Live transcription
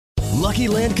Lucky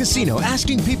Land Casino,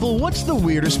 asking people, what's the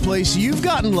weirdest place you've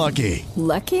gotten lucky?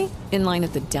 Lucky? In line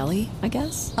at the deli, I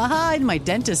guess? Aha, in my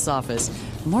dentist's office.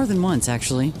 More than once,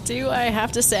 actually. Do I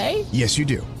have to say? Yes, you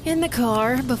do. In the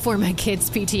car before my kids'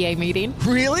 PTA meeting.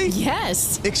 Really?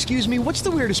 Yes. Excuse me, what's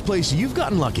the weirdest place you've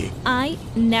gotten lucky? I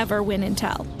never win and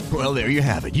tell. Well, there you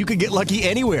have it. You can get lucky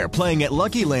anywhere, playing at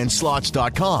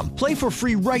LuckyLandSlots.com. Play for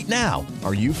free right now.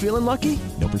 Are you feeling lucky?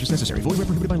 No purchase necessary. Void where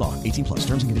prohibited by law. 18 plus.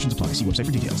 Terms and conditions apply. See website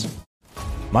for details.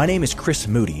 My name is Chris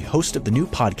Moody, host of the new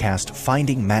podcast,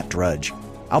 Finding Matt Drudge.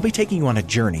 I'll be taking you on a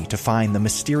journey to find the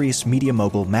mysterious media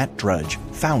mogul Matt Drudge,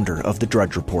 founder of The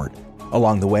Drudge Report.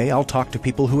 Along the way, I'll talk to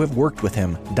people who have worked with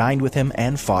him, dined with him,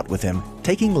 and fought with him,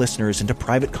 taking listeners into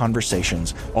private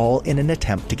conversations, all in an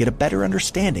attempt to get a better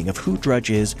understanding of who Drudge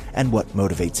is and what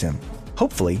motivates him.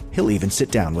 Hopefully, he'll even sit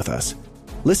down with us.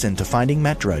 Listen to Finding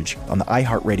Matt Drudge on the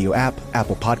iHeartRadio app,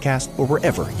 Apple Podcast, or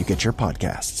wherever you get your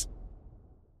podcasts.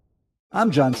 I'm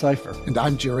John Cipher. And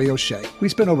I'm Jerry O'Shea. We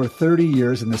spent over 30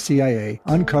 years in the CIA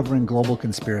uncovering global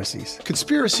conspiracies.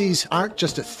 Conspiracies aren't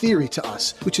just a theory to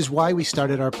us, which is why we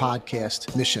started our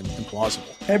podcast, Mission Implausible.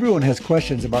 Everyone has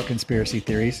questions about conspiracy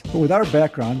theories, but with our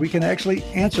background, we can actually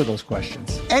answer those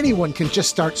questions. Anyone can just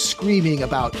start screaming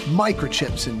about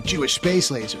microchips and Jewish space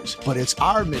lasers, but it's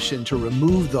our mission to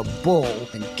remove the bull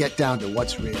and get down to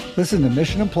what's real. Listen to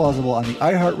Mission Implausible on the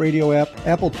iHeartRadio app,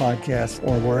 Apple Podcasts,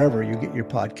 or wherever you get your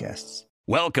podcasts.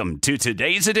 Welcome to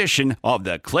today's edition of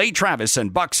the Clay Travis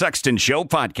and Buck Sexton Show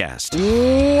podcast.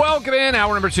 Welcome in,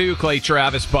 hour number 2, Clay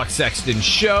Travis, Buck Sexton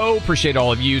Show. Appreciate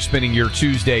all of you spending your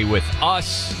Tuesday with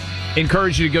us.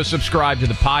 Encourage you to go subscribe to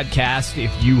the podcast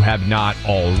if you have not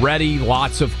already.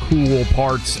 Lots of cool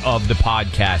parts of the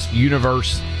podcast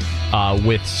universe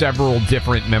with several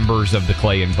different members of the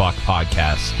Clay and Buck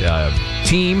podcast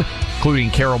team, including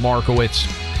Carol Markowitz.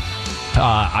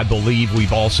 I believe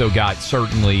we've also got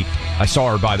certainly... I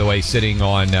saw her, by the way, sitting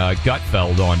on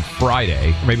Gutfeld on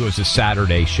Friday. Or maybe it was a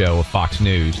Saturday show of Fox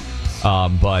News.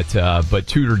 But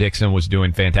Tudor Dixon was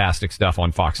doing fantastic stuff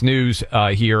on Fox News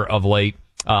here of late.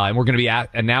 And we're going to be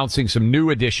announcing some new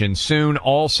additions soon.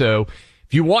 Also,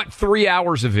 if you want 3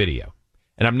 hours of video,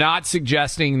 and I'm not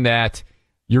suggesting that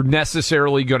you're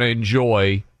necessarily going to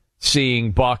enjoy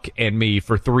seeing Buck and me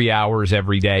for 3 hours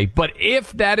every day, but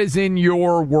if that is in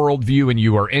your worldview and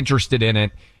you are interested in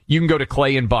it, you can go to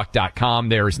clayandbuck.com.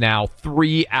 There is now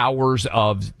 3 hours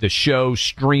of the show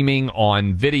streaming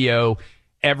on video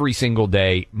every single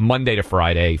day, Monday to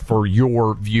Friday, for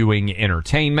your viewing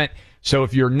entertainment. So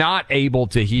if you're not able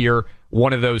to hear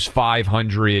one of those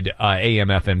 500 AM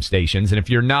FM stations, and if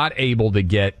you're not able to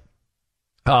get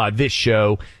this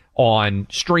show on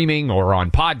streaming or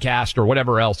on podcast or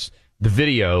whatever else, the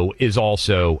video is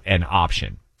also an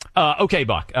option. Okay,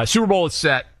 Buck. Super Bowl is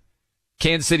set.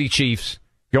 Kansas City Chiefs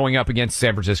going up against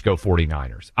San Francisco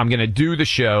 49ers. I'm going to do the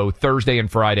show Thursday and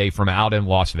Friday from out in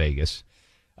Las Vegas.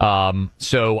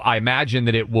 So I imagine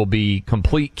that it will be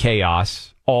complete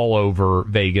chaos all over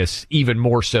Vegas, even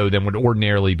more so than would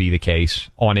ordinarily be the case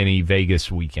on any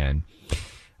Vegas weekend.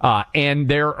 And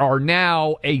there are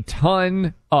now a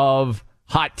ton of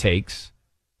hot takes,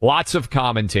 lots of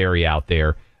commentary out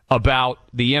there about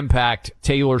the impact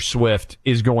Taylor Swift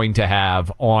is going to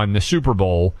have on the Super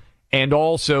Bowl and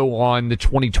also on the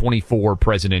 2024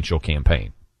 presidential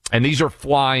campaign. And these are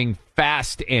flying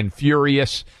fast and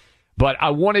furious. But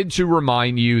I wanted to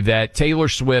remind you that Taylor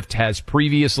Swift has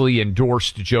previously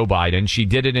endorsed Joe Biden. She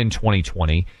did it in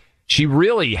 2020. She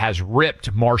really has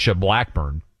ripped Marsha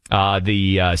Blackburn,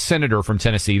 the senator from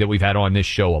Tennessee that we've had on this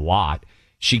show a lot.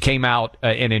 She came out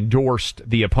and endorsed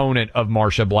the opponent of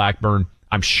Marsha Blackburn.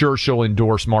 I'm sure she'll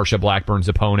endorse Marsha Blackburn's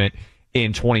opponent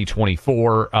in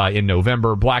 2024 in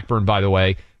November. Blackburn, by the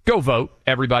way, go vote,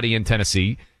 everybody in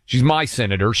Tennessee. She's my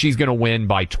senator. She's going to win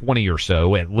by 20 or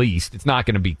so, at least. It's not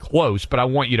going to be close, but I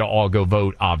want you to all go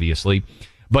vote, obviously.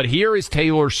 But here is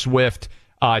Taylor Swift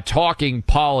talking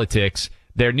politics.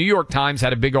 Their New York Times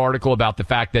had a big article about the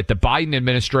fact that the Biden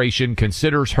administration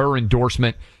considers her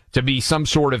endorsement to be some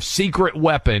sort of secret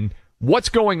weapon. What's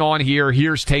going on here?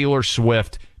 Here's Taylor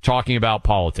Swift talking about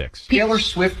politics. Taylor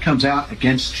Swift comes out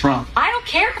against Trump. I don't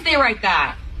care if they write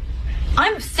that.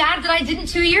 I'm sad that I didn't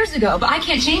 2 years ago, but I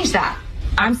can't change that.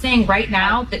 I'm saying right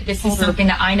now that this is something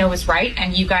that I know is right,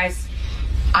 and you guys,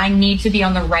 I need to be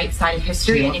on the right side of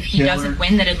history. And if he doesn't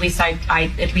win, then at least I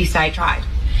tried.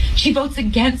 She votes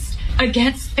against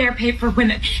fair pay for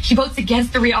women. She votes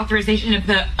against the reauthorization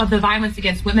of the Violence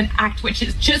Against Women Act, which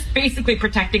is just basically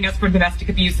protecting us from domestic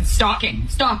abuse and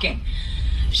stalking.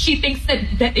 She thinks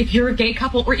that if you're a gay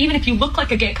couple, or even if you look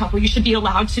like a gay couple, you should be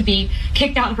allowed to be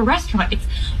kicked out of a restaurant. It's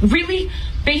really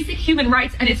basic human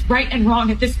rights, and it's right and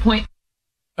wrong at this point.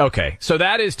 Okay, so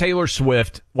that is Taylor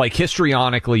Swift, like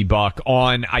histrionically, Buck,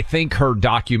 on, I think, her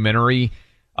documentary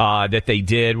that they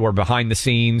did were behind the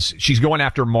scenes. She's going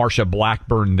after Marsha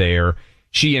Blackburn there.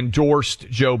 She endorsed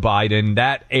Joe Biden.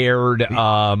 That aired,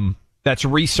 that's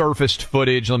resurfaced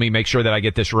footage. Let me make sure that I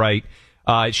get this right.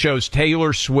 It shows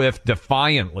Taylor Swift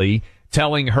defiantly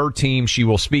telling her team she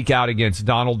will speak out against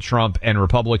Donald Trump and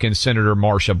Republican Senator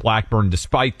Marsha Blackburn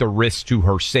despite the risks to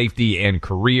her safety and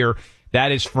career.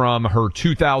 That is from her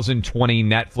 2020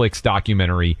 Netflix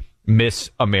documentary, Miss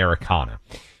Americana.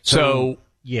 So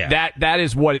yeah, that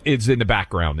is what is in the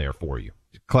background there for you.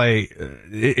 Clay,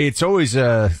 it's always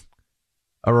a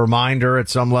reminder at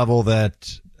some level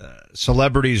that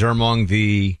celebrities are among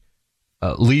the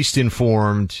least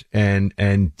informed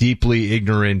and deeply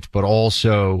ignorant, but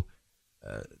also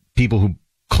people who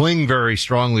cling very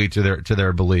strongly to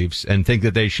their beliefs and think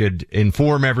that they should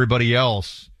inform everybody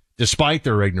else despite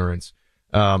their ignorance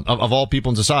of all people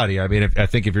in society. I mean, I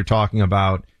think if you're talking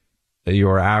about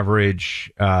your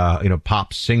average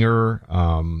pop singer,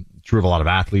 true of a lot of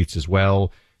athletes as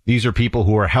well, these are people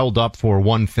who are held up for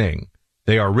one thing.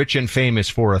 They are rich and famous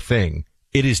for a thing.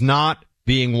 It is not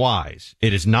being wise.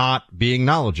 It is not being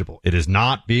knowledgeable. It is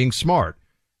not being smart.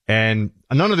 And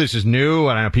none of this is new.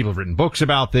 And I know people have written books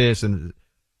about this. And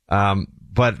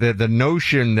but the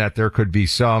notion that there could be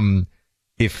some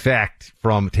effect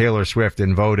from Taylor Swift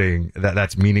in voting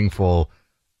that's meaningful,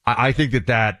 I think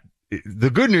that the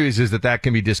good news is that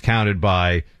can be discounted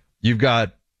by you've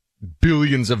got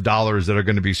billions of dollars that are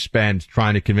going to be spent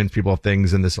trying to convince people of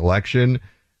things in this election.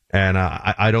 And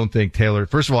I don't think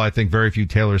first of all, I think very few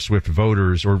Taylor Swift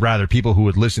voters, or rather people who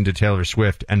would listen to Taylor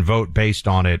Swift and vote based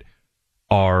on it,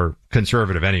 are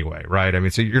conservative anyway, right? I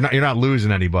mean, so you're not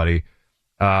losing anybody.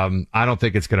 I don't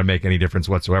think it's going to make any difference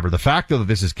whatsoever. The fact though that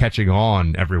this is catching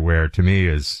on everywhere to me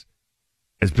is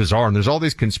bizarre. And there's all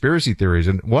these conspiracy theories.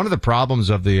 And one of the problems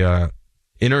of the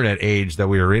internet age that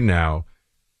we are in now,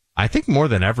 I think more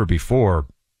than ever before,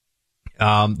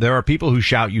 there are people who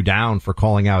shout you down for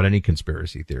calling out any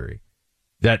conspiracy theory.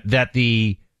 That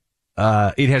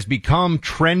it has become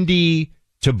trendy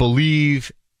to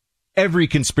believe every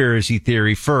conspiracy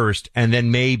theory first and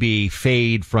then maybe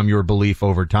fade from your belief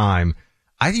over time.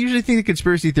 I usually think that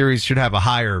conspiracy theories should have a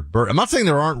higher burden. I'm not saying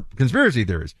there aren't conspiracy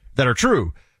theories that are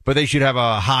true, but they should have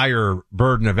a higher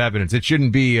burden of evidence. It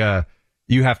shouldn't be,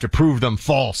 you have to prove them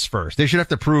false first. They should have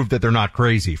to prove that they're not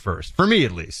crazy first. For me,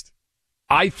 at least.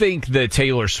 I think the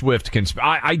Taylor Swift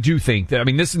I do think that, I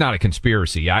mean, this is not a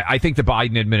conspiracy. I think the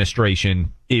Biden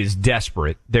administration is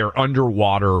desperate. They're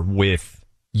underwater with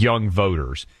young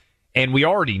voters. And we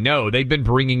already know they've been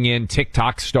bringing in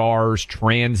TikTok stars,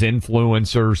 trans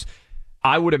influencers.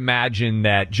 I would imagine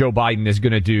that Joe Biden is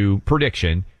going to do,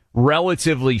 prediction,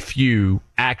 relatively few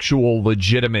actual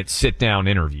legitimate sit-down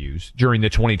interviews during the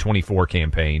 2024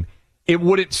 campaign. It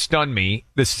wouldn't stun me.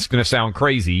 This is going to sound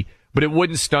crazy, but it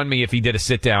wouldn't stun me if he did a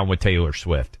sit-down with Taylor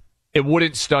Swift. It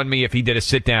wouldn't stun me if he did a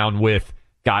sit-down with,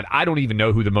 God, I don't even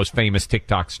know who the most famous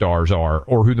TikTok stars are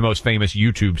or who the most famous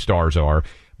YouTube stars are,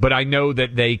 but I know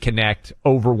that they connect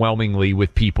overwhelmingly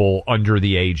with people under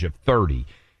the age of 30.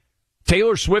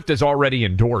 Taylor Swift is already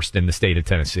endorsed in the state of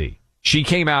Tennessee. She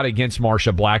came out against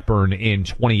Marsha Blackburn in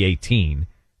 2018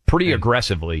 pretty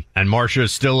aggressively. And Marsha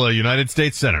is still a United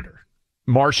States Senator.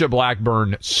 Marsha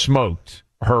Blackburn smoked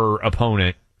her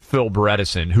opponent, Phil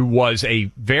Bredesen, who was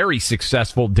a very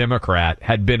successful Democrat,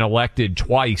 had been elected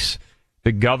twice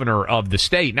the governor of the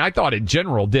state. And I thought in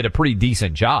general did a pretty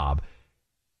decent job.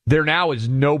 There now is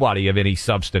nobody of any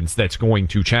substance that's going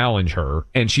to challenge her,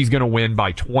 and she's going to win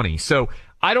by 20. So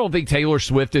I don't think Taylor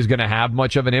Swift is going to have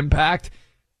much of an impact.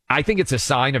 I think it's a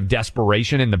sign of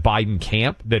desperation in the Biden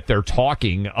camp that they're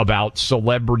talking about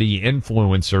celebrity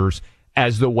influencers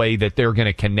as the way that they're going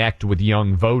to connect with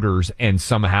young voters and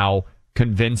somehow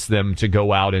convince them to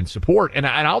go out and support. And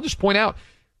I'll just point out,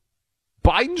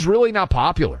 Biden's really not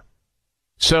popular.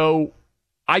 So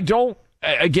I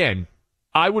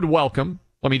would welcome,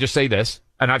 let me just say this,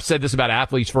 and I've said this about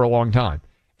athletes for a long time.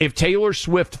 If Taylor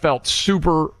Swift felt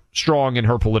super strong in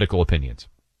her political opinions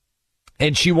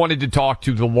and she wanted to talk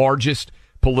to the largest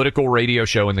political radio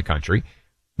show in the country,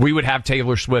 we would have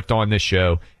Taylor Swift on this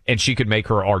show and she could make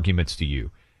her arguments to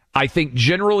you. I think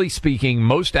generally speaking,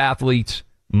 most athletes,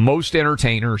 most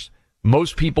entertainers,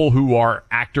 most people who are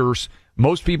actors,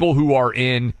 most people who are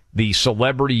in the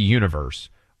celebrity universe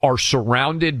are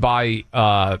surrounded by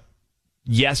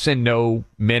yes and no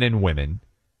men and women.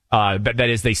 That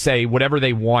is, they say whatever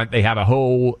they want. They have a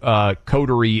whole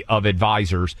coterie of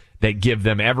advisors that give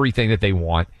them everything that they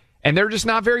want, and they're just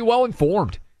not very well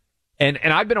informed. And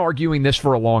I've been arguing this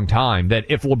for a long time, that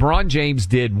if LeBron James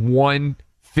did one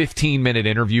 15-minute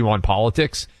interview on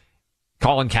politics,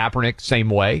 Colin Kaepernick, same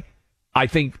way. I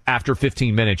think after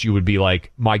 15 minutes, you would be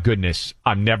like, my goodness,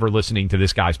 I'm never listening to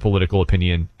this guy's political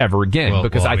opinion ever again,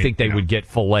 because I think they would get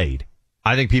filleted.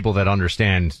 I think people that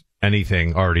understand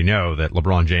anything already know that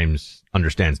LeBron James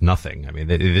understands nothing. I mean,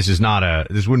 this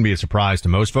wouldn't be a surprise to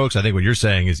most folks. I think what you're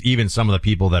saying is even some of the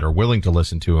people that are willing to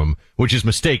listen to him, which is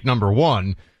mistake number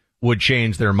one, would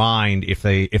change their mind if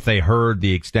they heard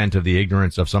the extent of the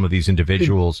ignorance of some of these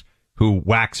individuals who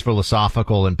wax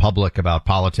philosophical in public about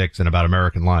politics and about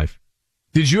American life.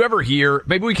 Did you ever hear,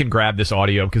 maybe we can grab this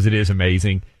audio because it is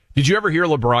amazing. Did you ever hear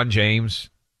LeBron James?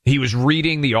 He was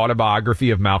reading the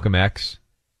autobiography of Malcolm X,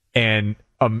 and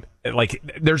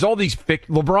there's all these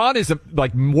LeBron is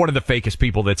like one of the fakest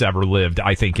people that's ever lived,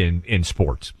 I think, in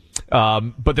sports.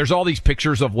 But there's all these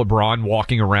pictures of LeBron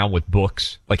walking around with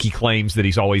books. Like, he claims that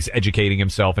he's always educating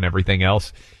himself and everything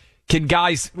else.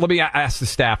 Let me ask the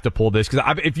staff to pull this,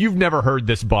 because if you've never heard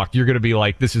this, Buck, you're going to be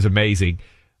like, this is amazing.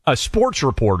 A sports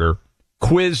reporter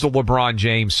quizzed LeBron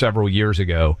James several years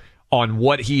ago on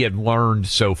what he had learned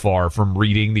so far from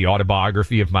reading the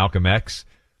autobiography of Malcolm X.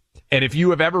 And if you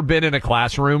have ever been in a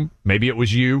classroom, maybe it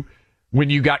was you,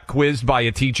 when you got quizzed by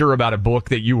a teacher about a book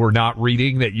that you were not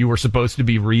reading, that you were supposed to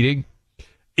be reading,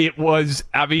 it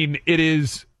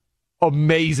is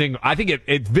amazing. I think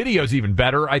video's even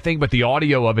better, I think, but the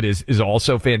audio of it is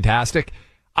also fantastic.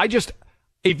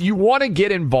 If you want to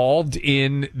get involved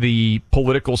in the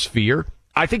political sphere,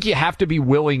 I think you have to be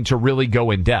willing to really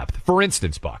go in depth. For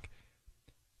instance, Buck,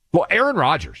 Aaron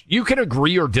Rodgers, you can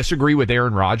agree or disagree with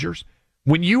Aaron Rodgers.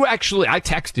 I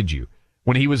texted you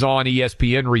when he was on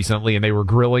ESPN recently and they were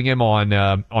grilling him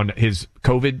on his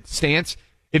COVID stance.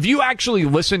 If you actually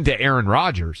listen to Aaron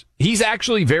Rodgers, he's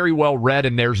actually very well read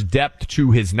and there's depth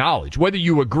to his knowledge. Whether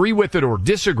you agree with it or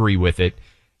disagree with it,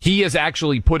 he has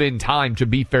actually put in time to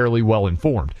be fairly well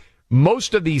informed.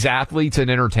 Most of these athletes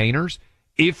and entertainers,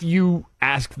 if you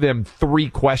ask them 3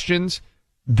 questions,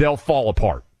 they'll fall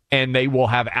apart and they will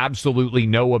have absolutely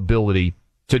no ability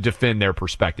to defend their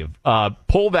perspective.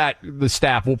 Pull that, the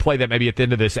staff, we'll play that maybe at the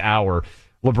end of this hour.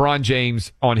 LeBron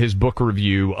James on his book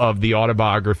review of the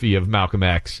autobiography of Malcolm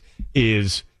X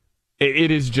it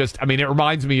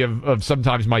reminds me of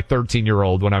sometimes my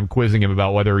 13-year-old when I'm quizzing him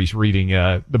about whether he's reading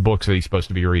the books that he's supposed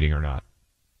to be reading or not.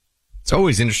 It's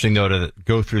always interesting, though, to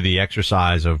go through the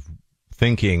exercise of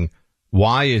thinking,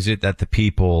 why is it that the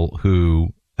people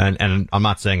who, and I'm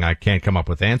not saying I can't come up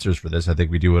with answers for this, I think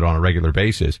we do it on a regular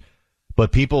basis,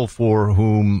 but people for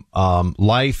whom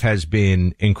life has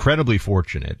been incredibly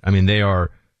fortunate. I mean, they always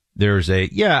say,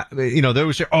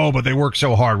 oh, but they work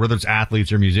so hard, whether it's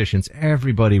athletes or musicians.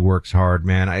 Everybody works hard,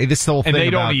 man. This whole thing,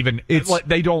 and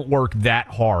they don't work that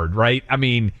hard, right? I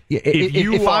mean,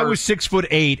 if I was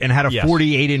 6'8" and had a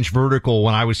 48-inch vertical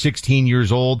when I was 16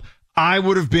 years old, I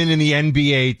would have been in the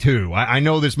NBA too. I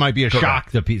know this might be a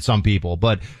shock to some people,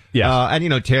 but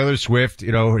Taylor Swift,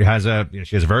 she has a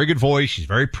very good voice. She's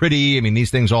very pretty. I mean,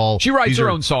 these things all. She writes her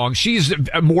own songs. She's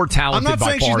more talented. I'm not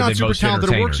saying she's not super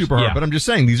talented or works super hard, yeah. But I'm just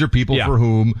saying these are people for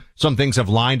whom some things have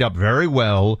lined up very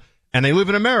well, and they live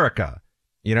in America.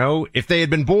 You know, if they had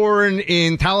been born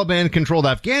in Taliban-controlled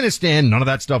Afghanistan, none of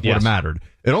that stuff would have mattered.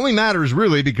 It only matters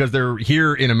really because they're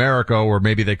here in America, or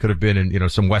maybe they could have been in,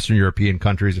 some Western European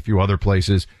countries, a few other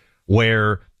places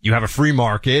where you have a free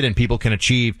market and people can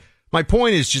achieve. My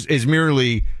point is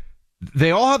merely they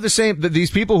all have the same,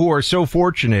 these people who are so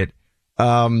fortunate,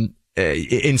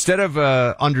 instead of,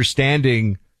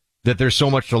 understanding that there's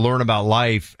so much to learn about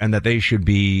life and that they should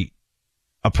be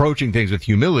approaching things with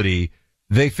humility,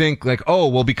 they think like, oh,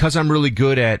 well, because I'm really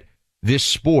good at this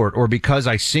sport or because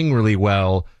I sing really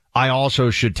well, I also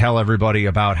should tell everybody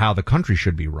about how the country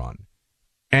should be run.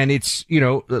 And it's,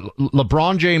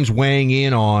 LeBron James weighing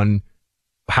in on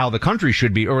how the country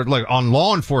should be, or like on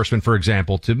law enforcement, for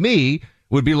example, to me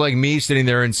would be like me sitting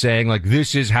there and saying like,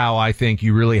 this is how I think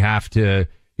you really have to,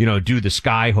 do the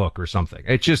sky hook or something.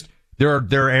 It's just, there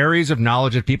are areas of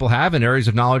knowledge that people have and areas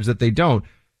of knowledge that they don't,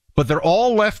 but they're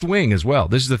all left wing as well.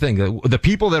 This is the thing. The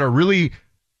people that are really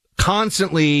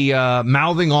constantly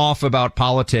mouthing off about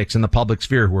politics in the public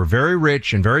sphere, who are very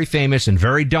rich and very famous and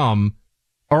very dumb,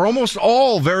 are almost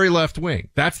all very left wing.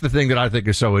 That's the thing that I think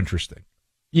is so interesting.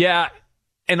 Yeah.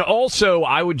 And also,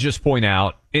 I would just point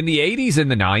out, in the 80s and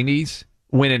the 90s,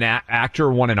 when an actor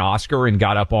won an Oscar and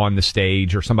got up on the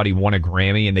stage, or somebody won a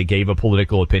Grammy and they gave a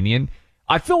political opinion,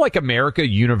 I feel like America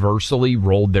universally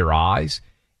rolled their eyes.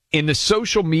 In the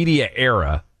social media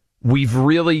era, we've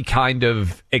really kind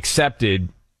of accepted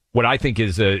what I think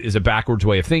is a backwards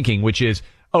way of thinking, which is,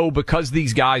 oh, because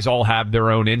these guys all have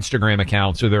their own Instagram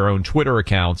accounts or their own Twitter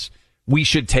accounts, we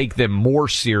should take them more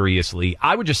seriously.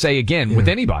 I would just say, again, with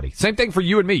anybody, same thing for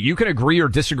you and me. You can agree or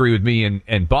disagree with me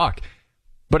and Buck.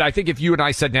 But I think if you and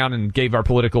I sat down and gave our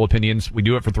political opinions, we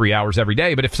do it for 3 hours every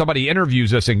day. But if somebody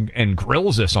interviews us and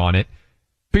grills us on it,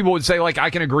 people would say, like, I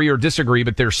can agree or disagree,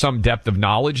 but there's some depth of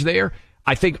knowledge there.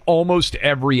 I think almost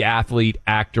every athlete,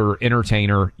 actor,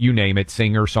 entertainer, you name it,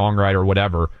 singer, songwriter,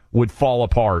 whatever, would fall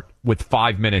apart with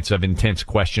 5 minutes of intense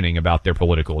questioning about their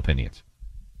political opinions.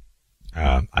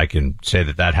 I can say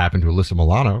that happened to Alyssa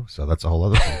Milano, so that's a whole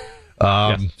other thing.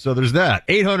 Yes. So there's that.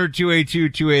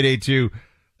 800-282-2882.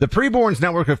 The Preborn's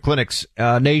network of clinics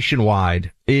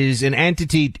nationwide is an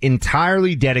entity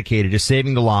entirely dedicated to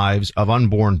saving the lives of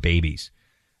unborn babies.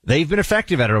 They've been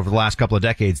effective at it over the last couple of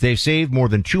decades. They've saved more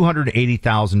than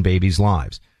 280,000 babies'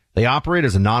 lives. They operate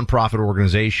as a nonprofit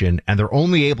organization, and they're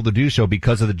only able to do so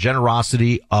because of the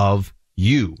generosity of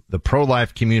you, the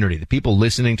pro-life community, the people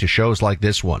listening to shows like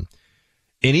this one.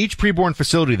 In each preborn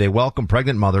facility, they welcome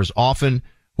pregnant mothers, often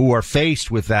who are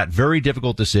faced with that very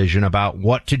difficult decision about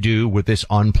what to do with this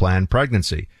unplanned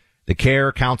pregnancy. The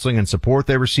care, counseling, and support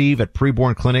they receive at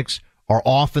preborn clinics are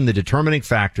often the determining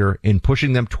factor in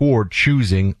pushing them toward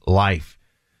choosing life.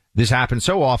 This happens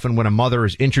so often when a mother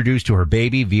is introduced to her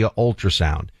baby via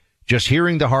ultrasound. Just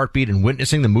hearing the heartbeat and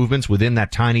witnessing the movements within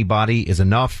that tiny body is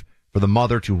enough for the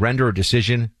mother to render a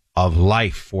decision of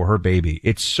life for her baby.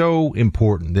 It's so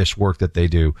important, this work that they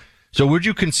do. So would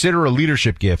you consider a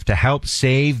leadership gift to help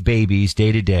save babies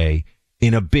day to day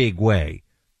in a big way?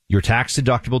 Your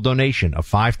tax-deductible donation of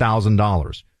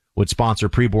 $5,000 would sponsor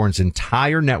Preborn's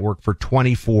entire network for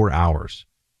 24 hours.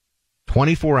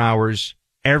 24 hours,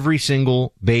 every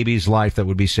single baby's life that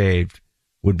would be saved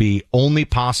would be only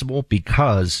possible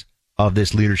because of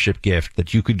this leadership gift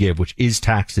that you could give, which is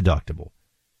tax-deductible.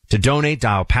 To donate,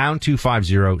 dial pound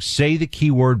 250, say the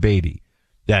keyword baby.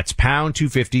 That's pound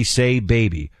 250, say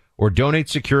baby. Or donate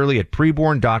securely at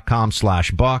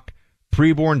preborn.com/buck,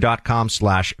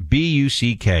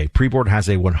 preborn.com/BUCK. Preborn has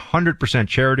a 100%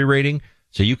 charity rating,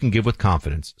 so you can give with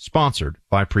confidence. Sponsored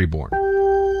by Preborn.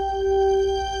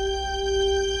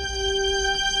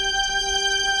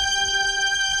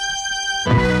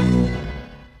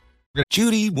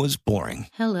 Judy was boring.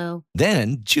 Hello.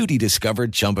 Then Judy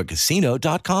discovered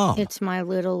ChumbaCasino.com. It's my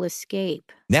little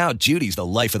escape. Now Judy's the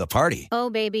life of the party. Oh,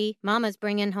 baby, mama's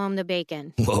bringing home the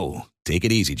bacon. Whoa, take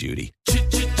it easy, Judy.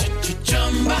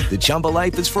 The Chumba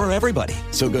life is for everybody.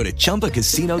 So go to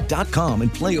ChumbaCasino.com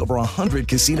and play over 100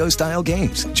 casino-style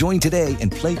games. Join today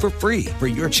and play for free for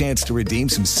your chance to redeem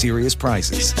some serious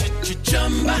prizes.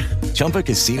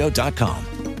 ChumbaCasino.com.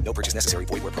 No purchase necessary.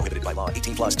 Void where prohibited by law.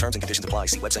 18 plus terms and conditions apply.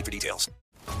 See website for details.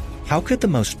 How could the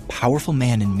most powerful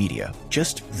man in media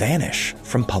just vanish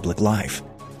from public life?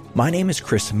 My name is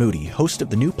Chris Moody, host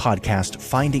of the new podcast,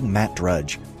 Finding Matt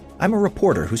Drudge. I'm a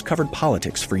reporter who's covered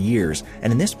politics for years,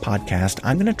 and in this podcast,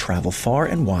 I'm going to travel far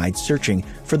and wide searching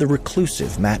for the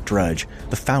reclusive Matt Drudge,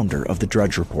 the founder of the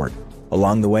Drudge Report.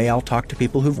 Along the way, I'll talk to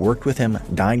people who've worked with him,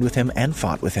 dined with him, and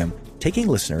fought with him, taking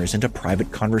listeners into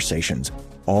private conversations,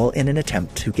 all in an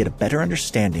attempt to get a better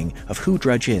understanding of who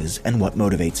Drudge is and what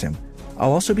motivates him.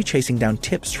 I'll also be chasing down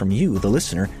tips from you, the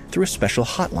listener, through a special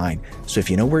hotline. So if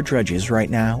you know where Drudge is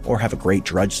right now or have a great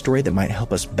Drudge story that might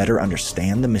help us better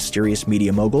understand the mysterious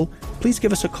media mogul, please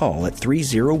give us a call at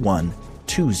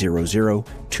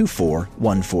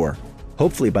 301-200-2414.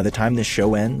 Hopefully by the time this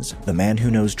show ends, the man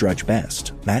who knows Drudge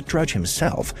best, Matt Drudge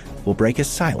himself, will break his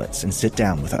silence and sit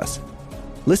down with us.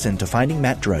 Listen to Finding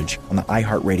Matt Drudge on the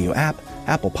iHeartRadio app,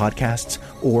 Apple Podcasts,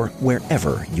 or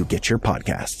wherever you get your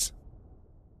podcasts.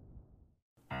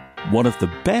 One of the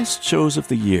best shows of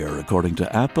the year, according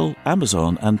to Apple,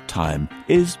 Amazon, and Time,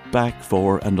 is back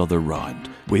for another round.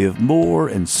 We have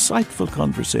more insightful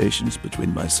conversations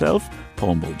between myself,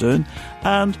 Paul Muldoon,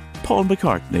 and Paul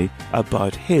McCartney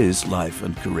about his life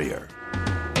and career.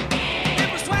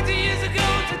 It was 20 years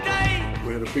ago today.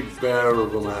 We had a big bear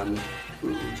of a man who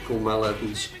was called Mal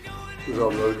Evans, who was our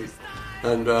roadie.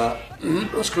 And I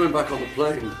was coming back on the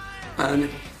plane, and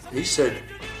he said,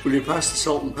 "Will you pass the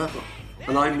salt and pepper?"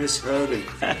 And I misheard him.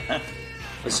 I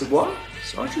said, "What?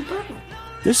 Sergeant Pepper?"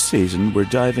 This season, we're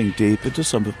diving deep into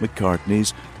some of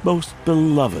McCartney's most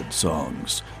beloved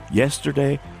songs.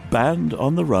 Yesterday, Band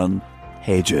on the Run,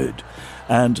 Hey Jude.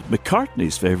 And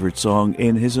McCartney's favourite song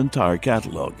in his entire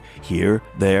catalogue, Here,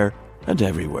 There and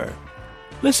Everywhere.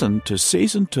 Listen to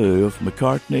Season 2 of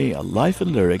McCartney, A Life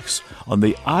in Lyrics on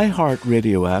the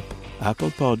iHeartRadio app,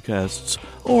 Apple Podcasts,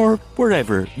 or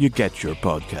wherever you get your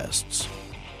podcasts.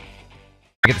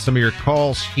 I get some of your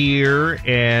calls here,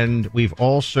 and we've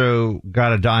also got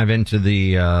to dive into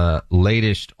the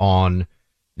latest on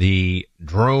the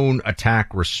drone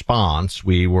attack response.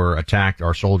 We were attacked.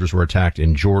 Our soldiers were attacked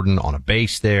in Jordan on a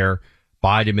base there.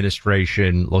 Biden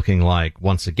administration looking like,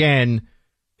 once again,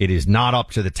 it is not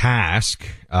up to the task.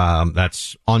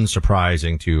 That's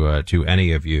unsurprising to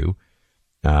any of you.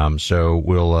 So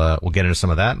we'll get into some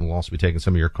of that, and we'll also be taking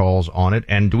some of your calls on it.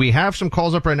 And do we have some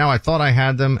calls up right now? I thought I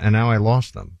had them, and now I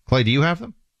lost them. Clay, do you have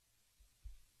them?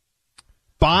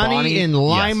 Bonnie in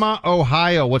Lima, yes.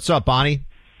 Ohio. What's up, Bonnie?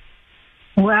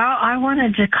 Well, I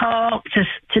wanted to call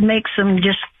to make some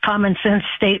just common sense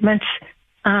statements.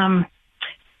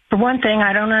 For one thing,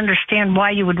 I don't understand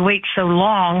why you would wait so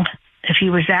long if he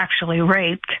was actually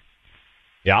raped.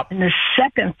 Yep. And the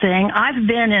second thing, I've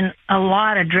been in a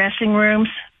lot of dressing rooms,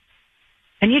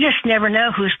 and you just never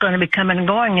know who's going to be coming and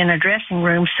going in a dressing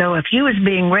room. So if you was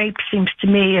being raped, seems to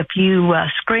me if you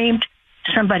screamed,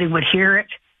 somebody would hear it.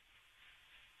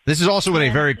 This is also in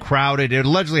a very crowded, it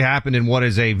allegedly happened in what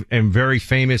is a very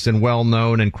famous and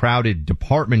well-known and crowded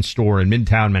department store in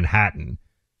Midtown Manhattan.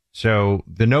 So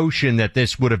the notion that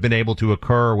this would have been able to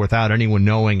occur without anyone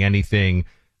knowing anything,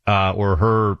 or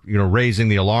her, raising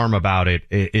the alarm about it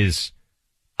is,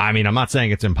 I mean, I'm not saying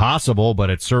it's impossible,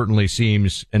 but it certainly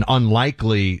seems an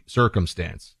unlikely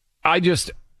circumstance. I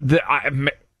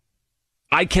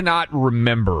cannot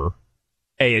remember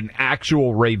an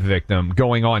actual rape victim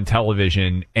going on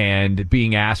television and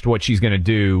being asked what she's going to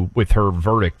do with her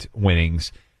verdict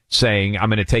winnings, saying, I'm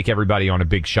going to take everybody on a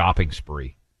big shopping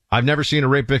spree. I've never seen a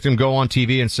rape victim go on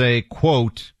TV and say,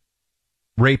 quote,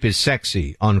 rape is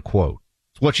sexy, unquote.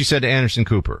 It's what she said to Anderson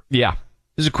Cooper. Yeah.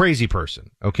 This is a crazy person,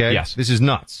 okay? Yes. This is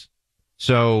nuts.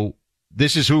 So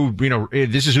this is who,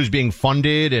 this is who's being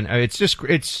funded, and it's just,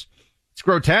 it's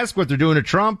grotesque what they're doing to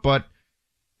Trump, but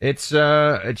it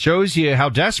shows you how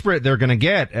desperate they're going to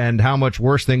get and how much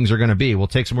worse things are going to be. We'll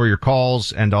take some more of your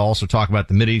calls, and I'll also talk about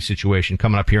the Mideast situation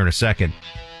coming up here in a second.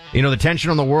 The tension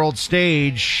on the world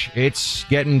stage, it's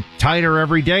getting tighter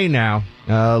every day now.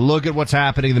 Look at what's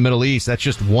happening in the Middle East. That's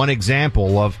just one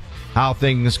example of how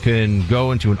things can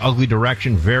go into an ugly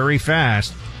direction very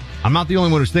fast. I'm not the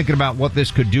only one who's thinking about what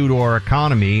this could do to our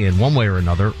economy in one way or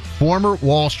another. Former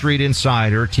Wall Street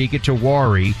insider Tika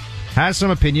Tiwari has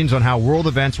some opinions on how world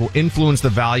events will influence the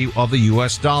value of the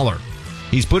U.S. dollar.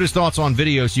 He's put his thoughts on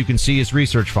video so you can see his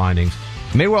research findings.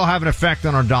 It may well have an effect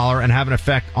on our dollar and have an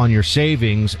effect on your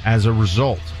savings as a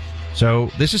result.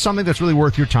 So this is something that's really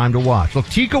worth your time to watch. Look,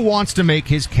 Tika wants to make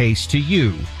his case to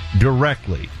you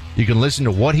directly. You can listen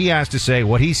to what he has to say,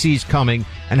 what he sees coming,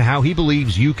 and how he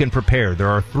believes you can prepare. There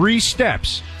are 3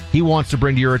 steps he wants to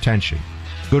bring to your attention.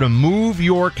 Go to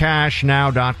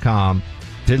moveyourcashnow.com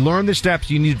to learn the steps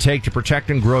you need to take to protect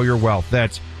and grow your wealth.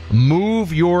 That's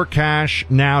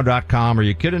moveyourcashnow.com, or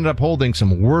you could end up holding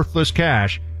some worthless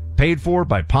cash paid for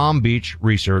by Palm Beach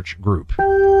Research Group.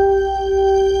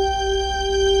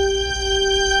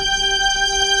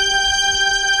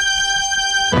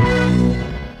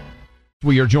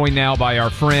 We are joined now by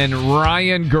our friend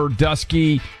Ryan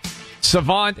Girdusky,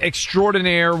 savant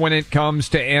extraordinaire when it comes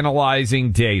to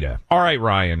analyzing data. All right,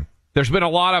 Ryan, there's been a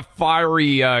lot of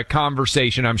fiery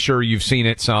conversation. I'm sure you've seen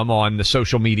it some on the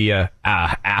social media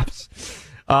apps.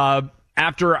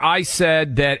 After I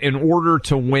said that in order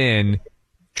to win,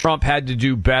 Trump had to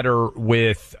do better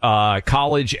with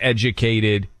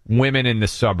college-educated women in the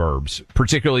suburbs,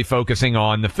 particularly focusing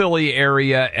on the Philly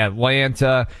area,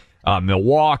 Atlanta,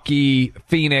 Milwaukee,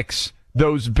 Phoenix,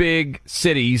 those big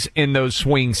cities in those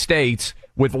swing states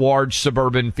with large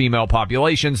suburban female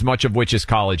populations, much of which is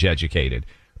college-educated.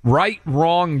 Right,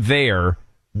 wrong there.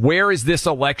 Where is this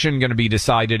election going to be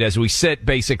decided as we sit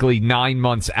basically 9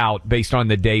 months out based on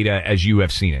the data as you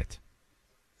have seen it?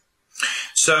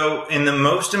 So in the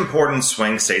most important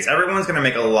swing states, everyone's going to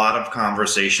make a lot of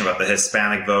conversation about the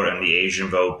Hispanic vote and the Asian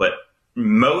vote, but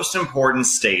most important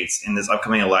states in this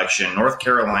upcoming election, North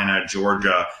Carolina,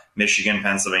 Georgia, Michigan,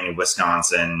 Pennsylvania,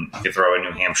 Wisconsin, you could throw in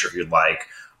New Hampshire if you'd like,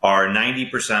 are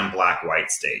 90% black-white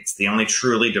states. The only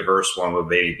truly diverse one would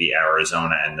maybe be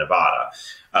Arizona and Nevada.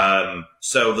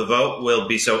 So the vote will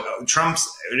be,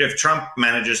 if Trump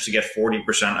manages to get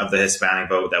 40% of the Hispanic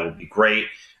vote, that would be great.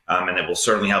 And it will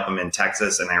certainly help him in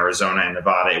Texas and Arizona and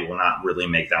Nevada. It will not really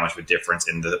make that much of a difference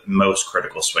in the most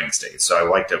critical swing states. So I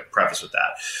like to preface with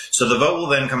that. So the vote will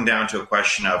then come down to a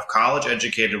question of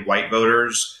college-educated white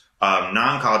voters,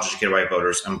 non-college-educated white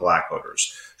voters, and black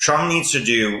voters. Trump needs to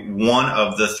do one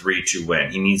of the three to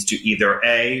win. He needs to either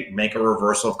A, make a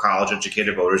reversal of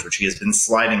college-educated voters, which he has been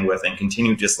sliding with and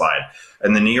continue to slide.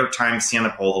 In the New York Times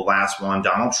Siena poll, the last one,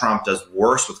 Donald Trump does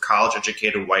worse with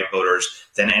college-educated white voters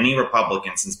than any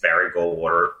Republican since Barry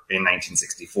Goldwater in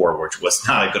 1964, which was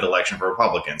not a good election for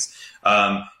Republicans.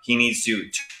 He needs to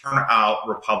turn out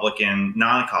Republican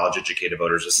non-college educated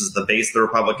voters. This is the base of the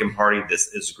Republican Party. This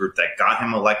is a group that got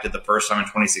him elected the first time in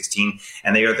 2016,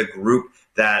 and they are the group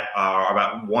that are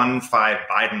about 1 in 5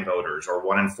 Biden voters or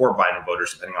 1 in 4 Biden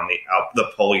voters, depending on the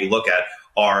poll you look at,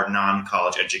 are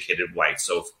non-college educated whites.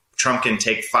 So if Trump can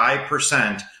take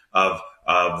 5% of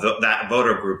that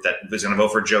voter group that was going to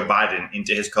vote for Joe Biden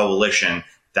into his coalition,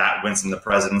 that wins him the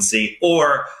presidency,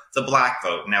 or the black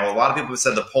vote. Now, a lot of people have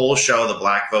said the polls show the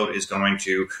black vote is going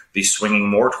to be swinging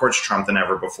more towards Trump than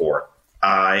ever before.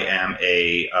 I am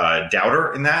a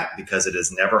doubter in that because it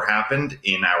has never happened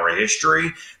in our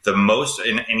history. The most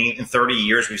in 30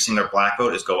 years we've seen their black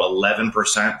vote is go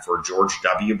 11% for George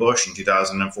W. Bush in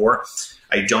 2004.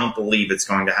 I don't believe it's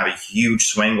going to have a huge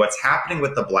swing. What's happening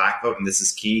with the black vote, and this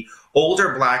is key,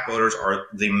 older black voters are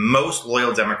the most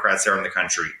loyal Democrats there in the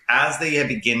country. As they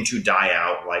begin to die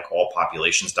out, like all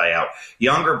populations die out,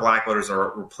 younger black voters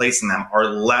are replacing them, are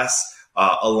less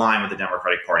aligned with the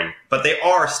Democratic Party. But they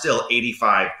are still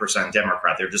 85%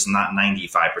 Democrat. They're just not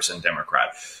 95%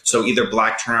 Democrat. So either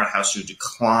black turnout has to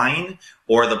decline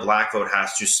or the black vote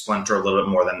has to splinter a little bit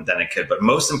more than it could. But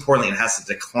most importantly, it has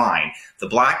to decline. The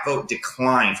black vote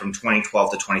declined from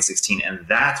 2012 to 2016, and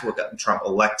that's what got Trump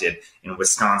elected in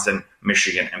Wisconsin,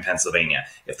 Michigan, and Pennsylvania.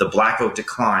 If the black vote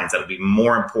declines, that'll be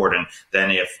more important than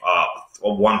if a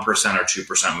 1% or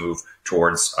 2% move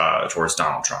towards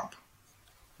Donald Trump.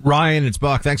 Ryan, it's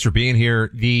Buck. Thanks for being here.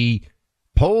 The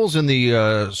polls in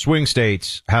the swing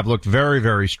states have looked very,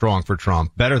 very strong for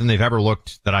Trump, better than they've ever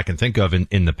looked that I can think of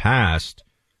in the past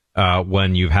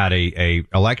when you've had a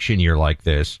election year like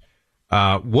this.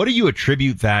 What do you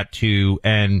attribute that to?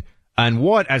 And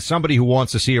what, as somebody who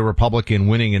wants to see a Republican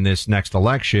winning in this next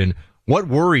election, what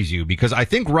worries you? Because I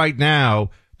think right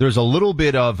now there's a little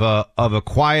bit of a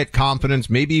quiet confidence,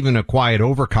 maybe even a quiet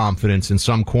overconfidence in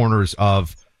some corners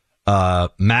of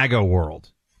MAGA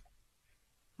world.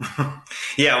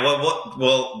 Yeah,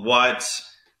 well,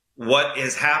 what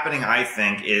is happening, I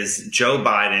think, is Joe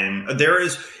Biden. There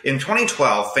is, in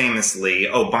 2012, famously,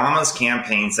 Obama's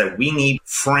campaign said we need to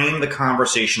frame the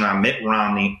conversation on Mitt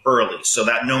Romney early so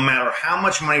that no matter how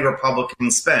much money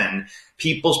Republicans spend,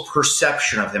 people's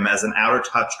perception of him as an out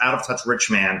of touch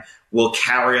rich man will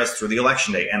carry us through the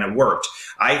election day. And it worked.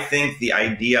 I think the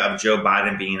idea of Joe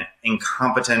Biden being an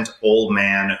incompetent old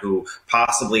man who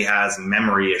possibly has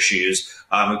memory issues,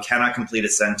 who cannot complete a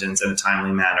sentence in a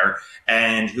timely manner,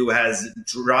 and who has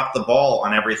dropped the ball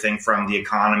on everything from the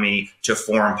economy to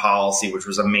foreign policy, which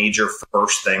was a major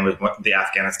first thing with the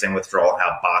Afghanistan withdrawal,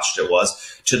 how botched it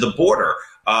was, to the border.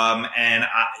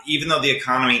 Even though the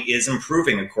economy is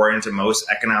improving, according to most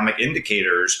economic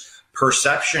indicators,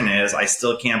 perception is I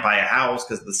still can't buy a house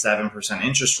because of the 7%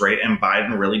 interest rate, and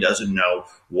Biden really doesn't know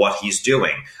what he's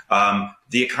doing.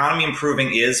 The economy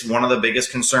improving is one of the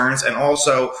biggest concerns. And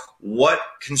also what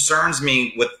concerns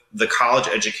me with the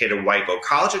college-educated white vote.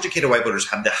 College-educated white voters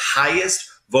have the highest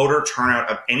voter turnout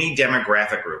of any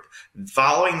demographic group.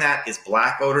 Following that is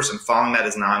black voters, and following that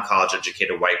is non-college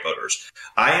educated white voters.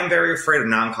 I am very afraid of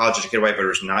non-college educated white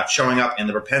voters not showing up in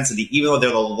the propensity, even though they're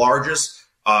the largest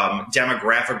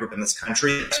demographic group in this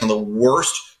country. It's one of the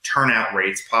worst turnout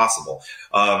rates possible.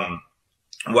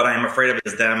 What I am afraid of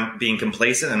is them being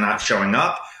complacent and not showing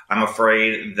up. I'm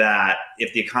afraid that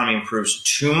if the economy improves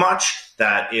too much,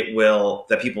 that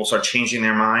people start changing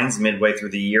their minds midway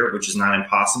through the year, which is not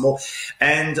impossible.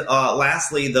 And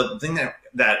lastly, the thing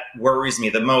that worries me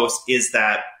the most is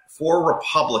that for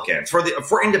Republicans,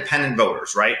 for independent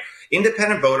voters, right?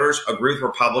 Independent voters agree with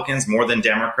Republicans more than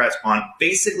Democrats on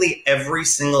basically every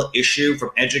single issue,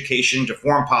 from education to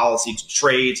foreign policy to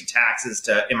trade to taxes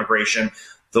to immigration.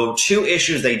 The two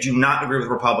issues they do not agree with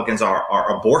Republicans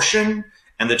are abortion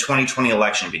and the 2020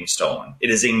 election being stolen. It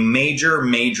is a major,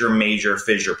 major, major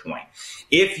fissure point.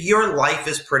 If your life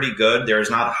is pretty good, there is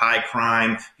not high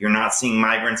crime, you're not seeing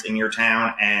migrants in your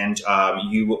town, and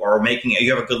you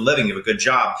have a good living, you have a good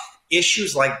job,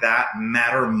 issues like that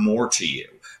matter more to you.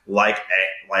 Like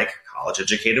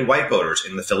college-educated white voters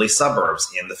in the Philly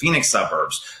suburbs, in the Phoenix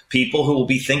suburbs, people who will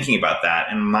be thinking about that.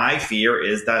 And my fear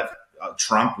is that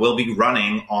Trump will be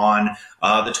running on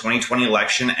the 2020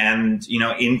 election, and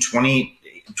in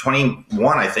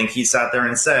 2021, I think he sat there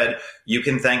and said, "You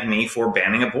can thank me for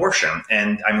banning abortion."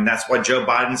 And I mean, that's why Joe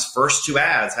Biden's first two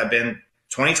ads have been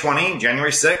 2020,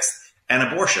 January 6th, and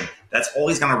abortion. That's all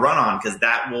he's going to run on, because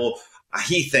that will,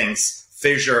 he thinks,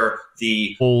 fissure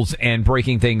the polls and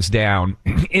breaking things down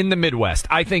in the Midwest.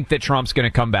 I think that Trump's going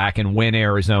to come back and win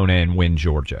Arizona and win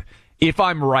Georgia. If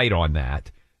I'm right on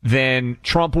that, then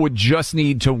Trump would just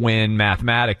need to win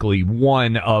mathematically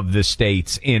one of the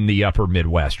states in the upper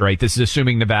Midwest, right? This is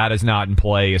assuming Nevada's not in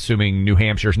play, assuming New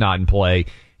Hampshire's not in play.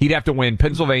 He'd have to win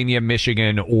Pennsylvania,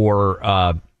 Michigan,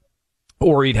 or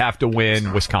he'd have to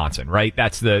win Wisconsin, right?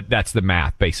 That's the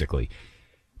math, basically.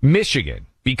 Michigan,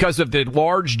 because of the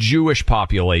large Jewish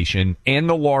population and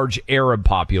the large Arab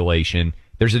population,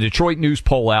 there's a Detroit News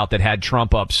poll out that had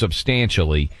Trump up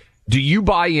substantially. Do you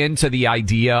buy into the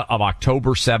idea of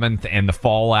October 7th and the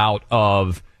fallout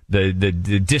of the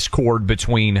discord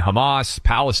between Hamas,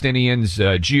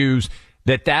 Palestinians, Jews,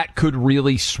 that could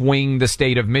really swing the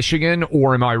state of Michigan,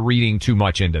 or am I reading too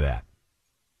much into that?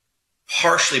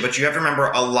 Partially, but you have to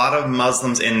remember, a lot of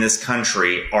Muslims in this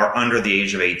country are under the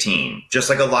age of 18. Just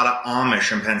like a lot of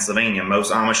Amish in Pennsylvania.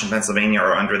 Most Amish in Pennsylvania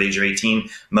are under the age of 18.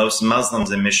 Most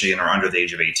Muslims in Michigan are under the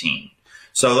age of 18.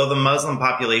 So though the Muslim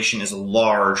population is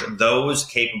large, those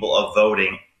capable of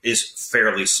voting is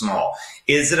fairly small.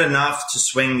 Is it enough to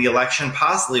swing the election?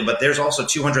 Possibly, but there's also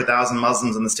 200,000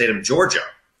 Muslims in the state of Georgia.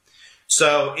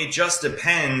 So it just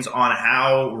depends on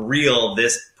how real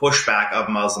this pushback of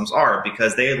Muslims are,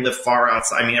 because they live far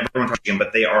outside. I mean, everyone talking,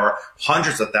 but they are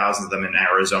hundreds of thousands of them in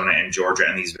Arizona and Georgia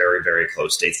and these very, very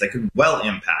close states that could well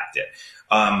impact it.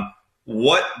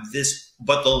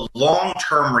 But the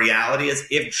long-term reality is,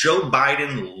 if Joe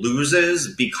Biden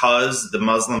loses because the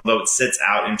Muslim vote sits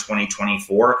out in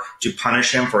 2024 to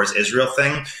punish him for his Israel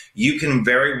thing, you can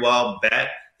very well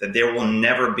bet that there will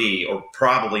never be, or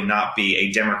probably not be,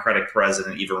 a Democratic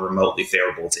president even remotely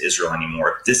favorable to Israel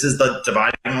anymore. This is the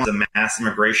dividing line, the mass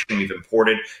immigration. We've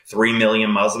imported 3 million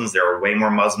Muslims. There are way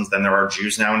more Muslims than there are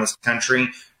Jews now in this country.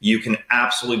 You can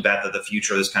absolutely bet that the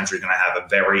future of this country is going to have a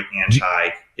very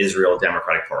anti-Israel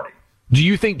Democratic Party. Do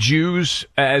you think Jews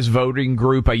as voting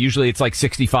group, usually it's like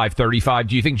 65-35,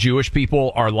 do you think Jewish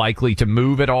people are likely to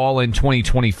move at all in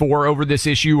 2024 over this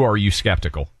issue, or are you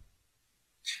skeptical?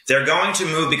 They're going to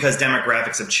move because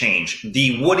demographics have changed.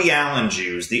 The Woody Allen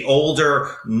Jews, the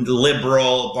older,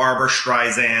 liberal, Barbra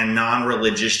Streisand,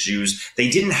 non-religious Jews, they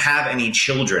didn't have any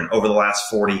children over the last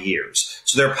 40 years.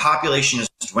 So their population is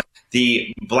dwindling.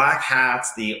 The black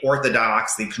hats, the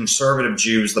Orthodox, the conservative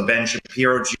Jews, the Ben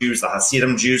Shapiro Jews, the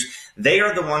Hasidim Jews, they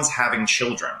are the ones having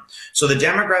children. So the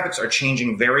demographics are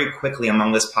changing very quickly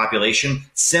among this population,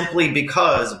 simply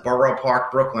because Borough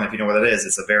Park, Brooklyn, if you know where that is,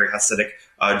 it's a very Hasidic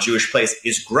Jewish place,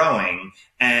 is growing,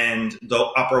 and the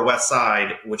Upper West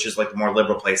Side, which is like the more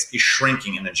liberal place, is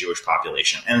shrinking in the Jewish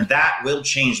population. And that will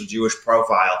change the Jewish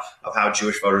profile of how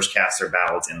Jewish voters cast their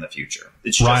ballots in the future.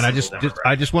 It's just Ryan,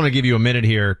 I just want to give you a minute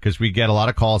here, because we get a lot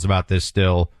of calls about this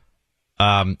still.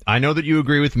 I know that you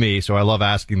agree with me, so I love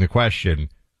asking the question,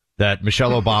 that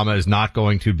Michelle Obama is not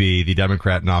going to be the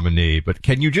Democrat nominee. But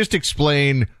can you just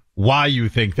explain why you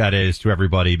think that is to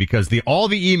everybody? Because all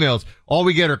the emails, all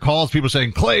we get are calls, people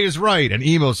saying Clay is right, and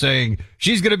emails saying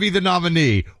she's going to be the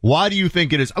nominee. Why do you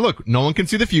think it is? Look, no one can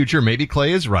see the future. Maybe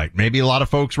Clay is right. Maybe a lot of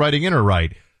folks writing in are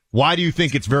right. Why do you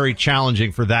think it's very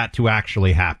challenging for that to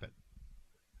actually happen?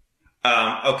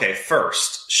 Okay,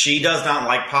 first, she does not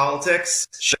like politics.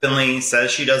 She says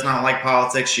she does not like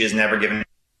politics. She has never given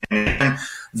anything.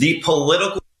 The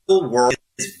political world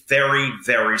is very,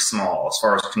 very small as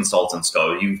far as consultants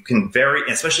go. You can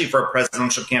especially for a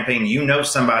presidential campaign, you know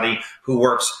somebody who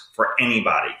works for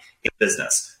anybody in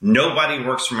business. Nobody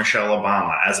works for Michelle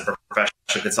Obama as a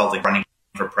professional consultant running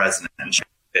for president. And she's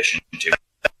ambition to.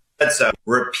 So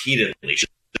repeatedly, she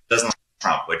doesn't like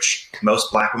Trump, which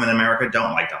most black women in America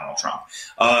don't like Donald Trump.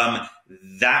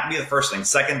 That'd be the first thing.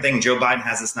 Second thing, Joe Biden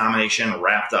has this nomination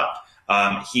wrapped up.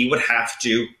 He would have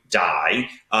to die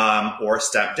or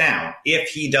step down. If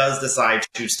he does decide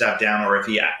to step down, or if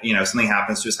he, something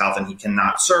happens to his health and he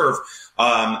cannot serve,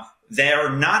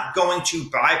 they're not going to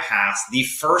bypass the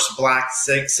first black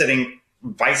sitting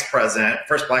vice president,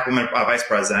 first black woman vice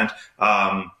president,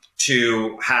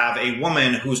 to have a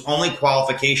woman whose only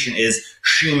qualification is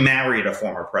she married a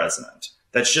former president.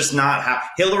 That's just not how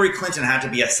Hillary Clinton had to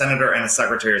be a senator and a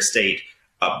secretary of state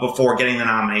before getting the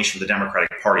nomination for the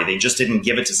Democratic Party. They just didn't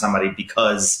give it to somebody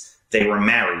because they were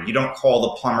married. You don't call the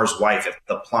plumber's wife if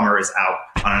the plumber is out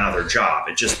on another job.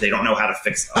 It just, they don't know how to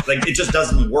fix it. Like, it just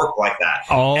doesn't work like that.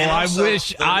 Oh, also,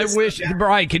 I wish,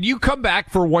 Brian, can you come back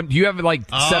for one? Do you have like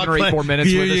 7 or 8 more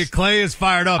minutes with us? Clay is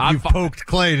fired up. You've poked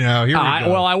Clay now. Here we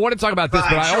go. Well, I want to talk about this,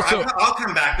 but I'll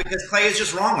come back because Clay is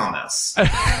just wrong on this.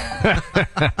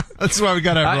 That's why we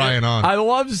got to have Brian on. I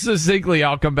love succinctly,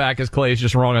 I'll come back as Clay is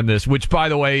just wrong on this, which, by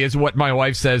the way, is what my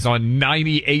wife says on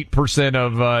 98%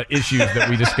 of issues that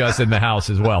we discuss in the house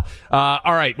as well.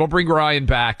 All right, we'll bring Ryan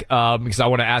back because I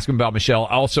want to ask him about Michelle.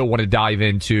 I also want to dive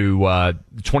into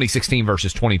 2016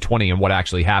 versus 2020 and what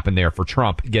actually happened there for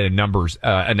Trump, get a numbers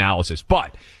analysis.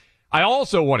 But I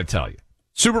also want to tell you,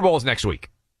 Super Bowl is next week,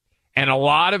 and a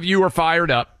lot of you are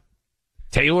fired up.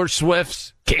 Taylor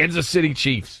Swift's Kansas City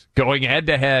Chiefs going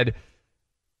head-to-head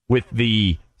with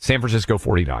the San Francisco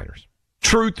 49ers.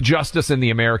 Truth, justice, and the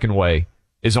American way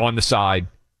is on the side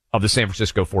of the San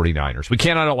Francisco 49ers. We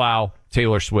cannot allow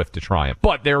Taylor Swift to triumph.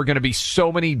 But there are going to be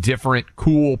so many different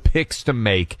cool picks to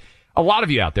make. A lot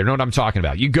of you out there know what I'm talking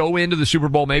about. You go into the Super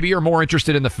Bowl, maybe you're more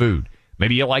interested in the food.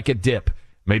 Maybe you like a dip.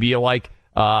 Maybe you like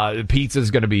pizza's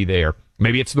going to be there.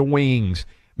 Maybe it's the wings.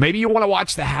 Maybe you want to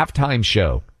watch the halftime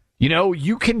show. You know,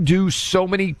 you can do so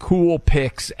many cool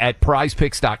picks at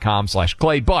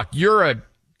prizepicks.com/Clay. Buck,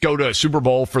 go to a Super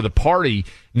Bowl for the party,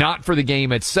 not for the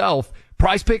game itself.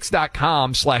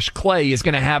 PrizePicks.com/Clay is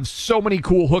going to have so many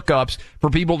cool hookups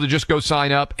for people to just go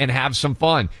sign up and have some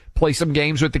fun. Play some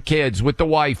games with the kids, with the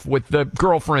wife, with the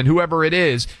girlfriend, whoever it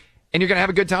is, and you're going to have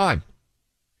a good time.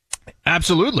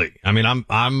 Absolutely. I mean,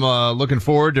 I'm looking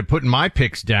forward to putting my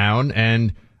picks down,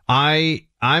 and I'm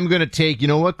going to take, you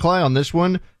know what, Clay, on this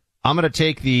one, I'm going to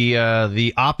take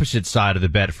the opposite side of the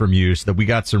bet from you, so that we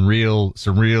got some real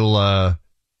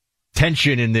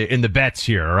tension in the bets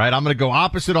here. All right, I'm going to go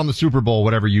opposite on the Super Bowl,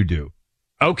 whatever you do.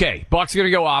 Okay, Buck's going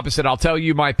to go opposite. I'll tell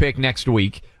you my pick next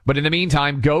week. But in the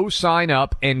meantime, go sign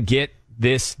up and get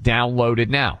this downloaded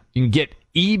now. You can get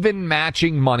even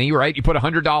matching money, right? You put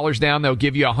 $100 down, they'll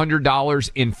give you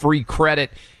 $100 in free credit.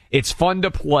 It's fun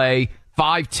to play,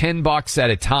 $5-10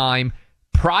 at a time.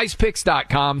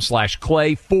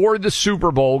 PrizePicks.com/Clay for the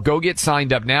Super Bowl. Go get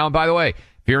signed up now. And by the way,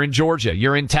 if you're in Georgia,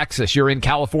 you're in Texas, you're in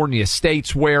California,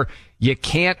 states where you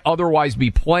can't otherwise be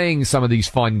playing some of these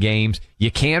fun games, you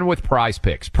can with Prize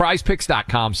Picks.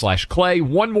 PrizePicks.com/Clay.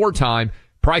 One more time,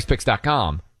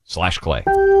 PrizePicks.com/Clay.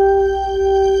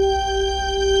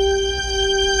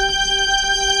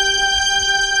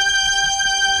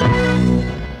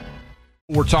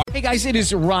 We're talking. Hey guys, it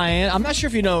is Ryan. I'm not sure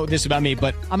if you know this about me,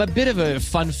 but I'm a bit of a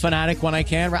fun fanatic when I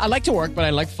can. I like to work, but I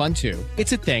like fun too.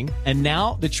 It's a thing. And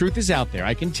now the truth is out there.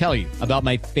 I can tell you about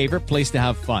my favorite place to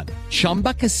have fun.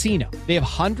 Chumba Casino. They have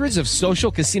hundreds of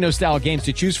social casino style games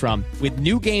to choose from with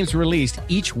new games released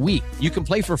each week. You can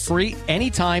play for free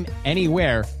anytime,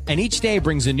 anywhere. And each day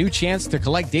brings a new chance to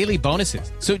collect daily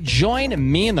bonuses. So join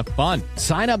me in the fun.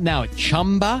 Sign up now at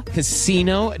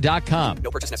ChumbaCasino.com.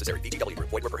 No purchase necessary. VGW.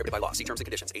 Void where prohibited by law. See terms and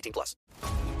conditions. 18+.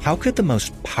 How could the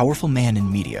most powerful man in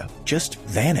media just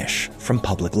vanish from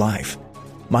public life?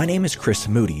 My name is Chris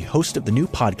Moody, host of the new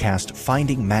podcast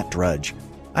Finding Matt Drudge.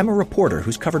 I'm a reporter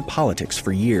who's covered politics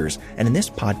for years, and in this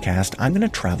podcast, I'm going to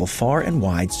travel far and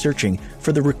wide searching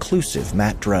for the reclusive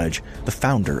Matt Drudge, the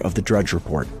founder of the Drudge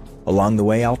Report. Along the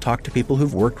way, I'll talk to people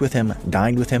who've worked with him,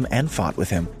 dined with him, and fought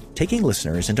with him, taking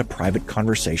listeners into private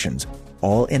conversations,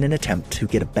 all in an attempt to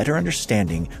get a better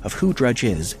understanding of who Drudge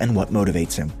is and what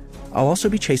motivates him. I'll also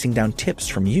be chasing down tips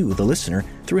from you, the listener,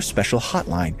 through a special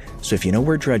hotline. So if you know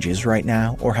where Drudge is right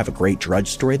now, or have a great Drudge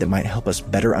story that might help us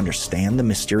better understand the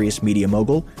mysterious media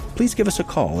mogul, please give us a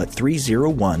call at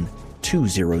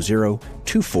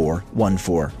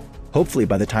 301-200-2414. Hopefully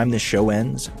by the time this show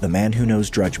ends, the man who knows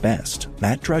Drudge best,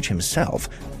 Matt Drudge himself,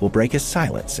 will break his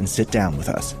silence and sit down with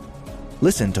us.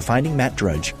 Listen to Finding Matt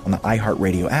Drudge on the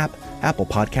iHeartRadio app, Apple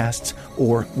Podcasts,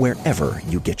 or wherever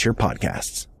you get your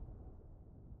podcasts.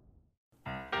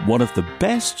 One of the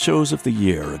best shows of the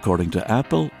year, according to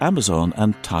Apple, Amazon,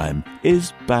 and Time,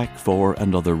 is back for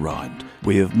another round.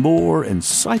 We have more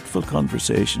insightful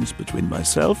conversations between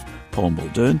myself, Paul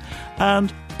Muldoon,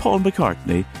 and Paul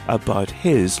McCartney about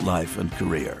his life and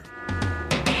career.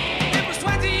 It was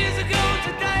 20 years ago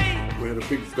today. We had a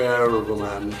big bear of a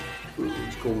man who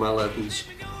was called Mal Evans,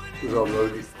 who was our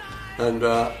roadie. And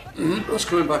I was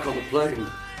coming back on the plane,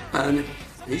 and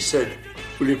he said,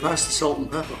 "Will you pass the salt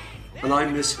and pepper?" And I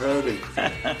misheard him.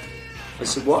 I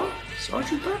said, "What?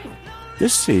 Sergeant Pepper?"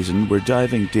 This season, we're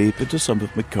diving deep into some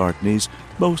of McCartney's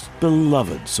most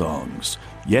beloved songs.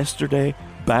 Yesterday,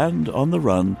 Band on the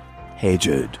Run, Hey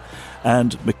Jude,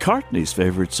 and McCartney's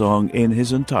favourite song in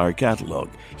his entire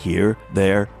catalogue, Here,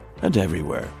 There and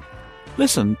Everywhere.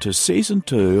 Listen to Season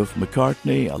 2 of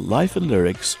McCartney, A Life in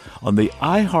Lyrics on the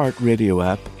iHeartRadio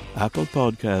app, Apple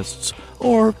Podcasts,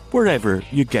 or wherever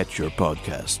you get your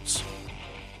podcasts.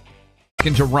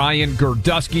 To Ryan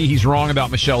Girdusky, he's wrong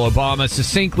about Michelle Obama.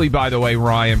 Succinctly, by the way,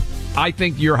 Ryan, I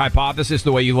think your hypothesis,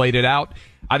 the way you laid it out,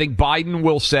 I think Biden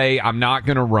will say, I'm not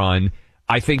going to run.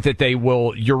 I think that they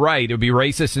will, you're right, it would be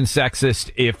racist and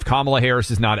sexist if Kamala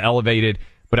Harris is not elevated.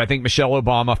 But I think Michelle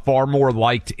Obama, far more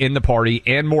liked in the party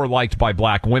and more liked by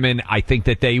black women. I think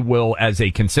that they will, as a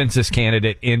consensus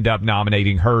candidate, end up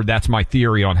nominating her. That's my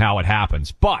theory on how it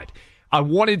happens. But I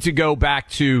wanted to go back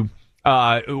to,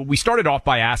 we started off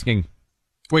by asking.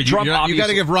 Wait, you got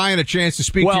to give Ryan a chance to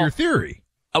speak to your theory.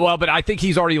 Well, but I think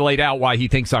he's already laid out why he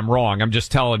thinks I'm wrong. I'm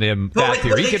just telling him that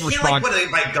theory. He can respond.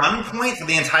 By gunpoint for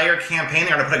the entire campaign,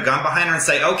 they're going to put a gun behind her and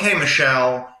say, okay,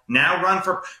 Michelle, now run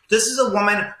for. This is a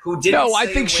woman who didn't. No, I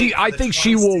think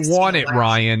she will want it,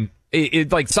 Ryan.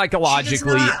 It like psychologically.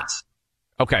 She does not.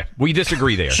 Okay, we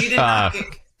disagree there. She did not.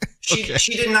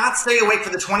 She did not stay awake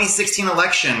for the 2016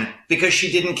 election because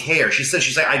she didn't care. She said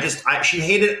she didn't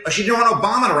want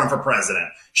Obama to run for president.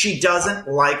 She doesn't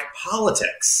like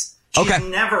politics. She's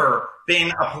never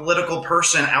been a political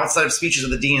person outside of speeches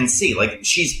of the DNC. Like,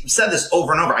 she's said this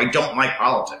over and over. I don't like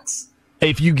politics.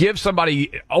 If you give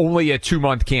somebody only a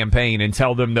 2-month campaign and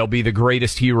tell them they'll be the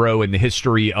greatest hero in the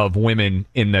history of women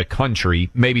in the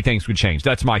country, maybe things would change.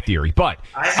 That's my theory. But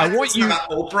I want you about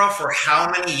Oprah for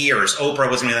how many years Oprah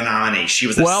was going to be the nominee. She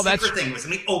was secret thing. It was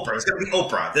going to be Oprah. It was going to be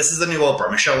Oprah. This is the new Oprah,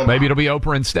 Michelle Obama. Maybe it'll be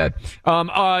Oprah instead.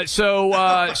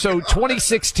 So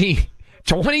 2016.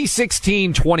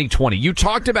 2016, 2020. You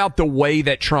talked about the way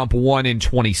that Trump won in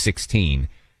 2016.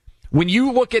 When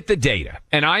you look at the data,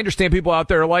 and I understand people out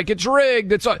there are like, it's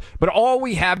rigged, but all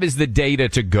we have is the data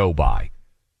to go by.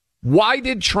 Why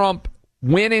did Trump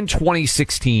win in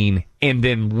 2016 and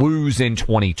then lose in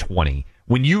 2020?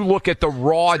 When you look at the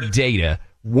raw data,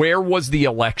 where was the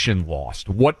election lost?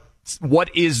 What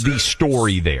is the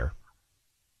story there?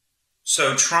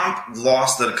 So Trump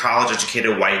lost the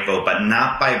college-educated white vote, but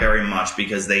not by very much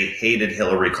because they hated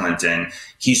Hillary Clinton.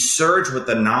 He surged with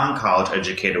the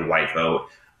non-college-educated white vote,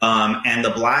 and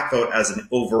the black vote as an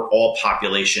overall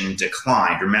population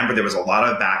declined. Remember, there was a lot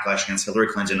of backlash against Hillary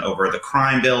Clinton over the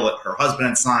crime bill that her husband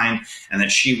had signed and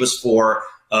that she was for.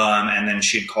 And then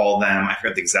she'd called them, I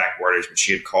forget the exact wordage, but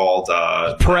she had called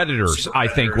predators, I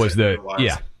think was the,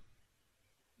 yeah.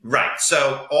 Right.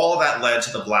 So all of that led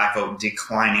to the black vote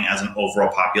declining as an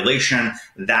overall population.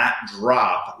 That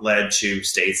drop led to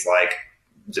states like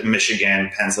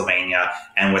Michigan, Pennsylvania,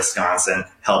 and Wisconsin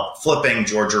help flipping.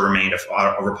 Georgia remained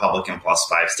a Republican plus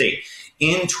 5 state.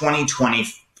 In 2020,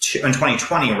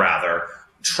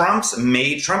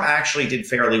 Trump actually did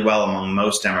fairly well among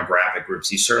most demographic groups.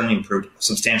 He certainly improved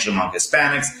substantially among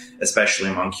Hispanics, especially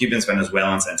among Cubans,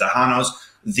 Venezuelans, and Tejanos.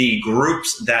 The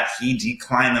groups that he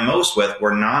declined the most with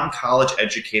were non-college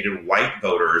educated white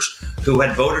voters who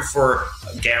had voted for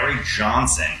Gary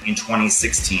Johnson in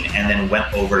 2016 and then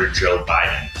went over to Joe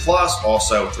Biden. Plus,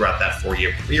 also throughout that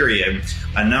 4-year period,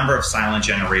 a number of silent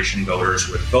generation voters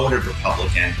who had voted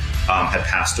Republican had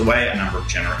passed away. A number of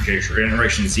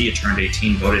Generation Z had turned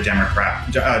 18, voted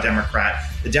Democrat.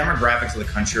 The demographics of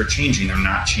the country are changing. They're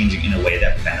not changing in a way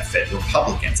that benefit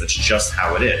Republicans. That's just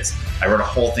how it is. I wrote a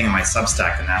whole thing in my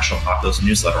Substack, the National Populist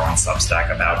newsletter on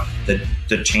Substack, about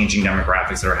the changing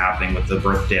demographics that are happening with the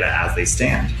birth data as they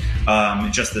stand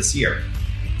just this year.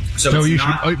 So you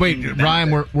should wait,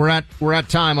 Ryan. We're at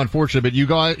time, unfortunately, but you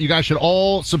guys should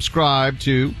all subscribe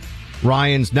to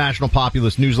Ryan's National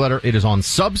Populist newsletter. It is on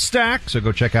Substack, so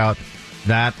go check out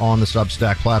that on the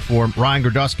Substack platform. Ryan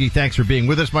Girdusky, thanks for being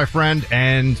with us, my friend.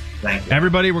 And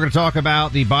everybody, we're going to talk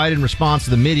about the Biden response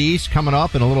to the Mideast coming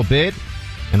up in a little bit.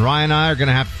 And Ryan and I are going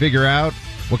to have to figure out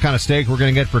what kind of steak we're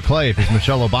going to get for Clay if his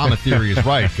Michelle Obama theory is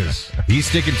right, because he's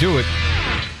sticking to it.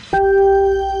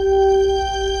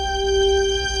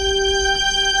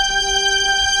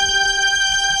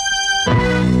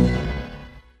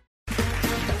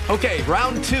 Okay,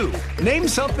 round 2. Name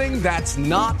something that's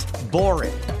not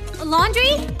boring. A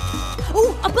laundry?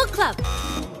 Ooh, a book club.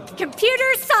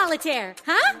 Computer solitaire,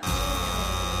 huh?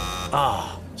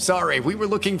 Ah, oh, sorry, we were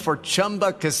looking for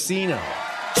Chumba Casino.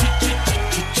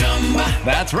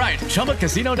 That's right,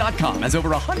 ChumbaCasino.com has over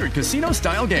 100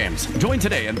 casino-style games. Join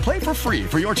today and play for free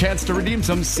for your chance to redeem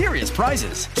some serious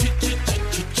prizes.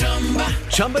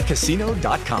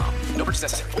 ChumbaCasino.com. No purchase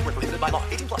necessary. Void where prohibited by law.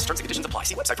 18+ terms and conditions apply.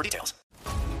 See website for details.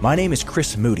 My name is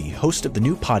Chris Moody, host of the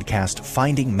new podcast,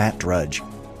 Finding Matt Drudge.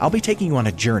 I'll be taking you on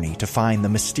a journey to find the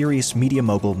mysterious media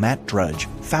mogul Matt Drudge,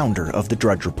 founder of The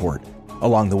Drudge Report.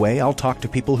 Along the way, I'll talk to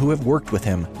people who have worked with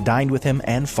him, dined with him,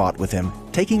 and fought with him,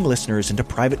 taking listeners into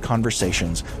private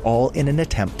conversations, all in an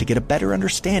attempt to get a better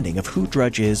understanding of who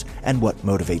Drudge is and what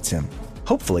motivates him.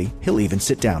 Hopefully, he'll even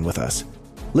sit down with us.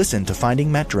 Listen to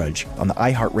Finding Matt Drudge on the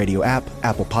iHeartRadio app,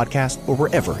 Apple Podcast, or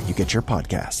wherever you get your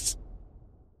podcasts.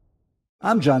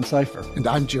 I'm John Cipher. And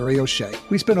I'm Jerry O'Shea.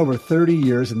 We spent over 30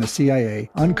 years in the CIA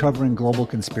uncovering global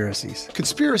conspiracies.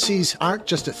 Conspiracies aren't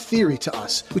just a theory to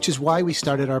us, which is why we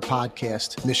started our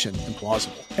podcast, Mission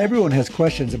Implausible. Everyone has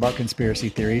questions about conspiracy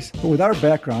theories, but with our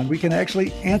background, we can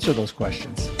actually answer those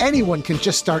questions. Anyone can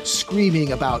just start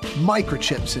screaming about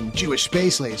microchips and Jewish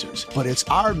space lasers, but it's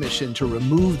our mission to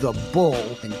remove the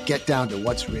bull and get down to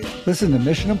what's real. Listen to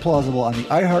Mission Implausible on the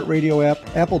iHeartRadio app,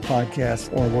 Apple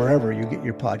Podcasts, or wherever you get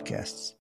your podcasts.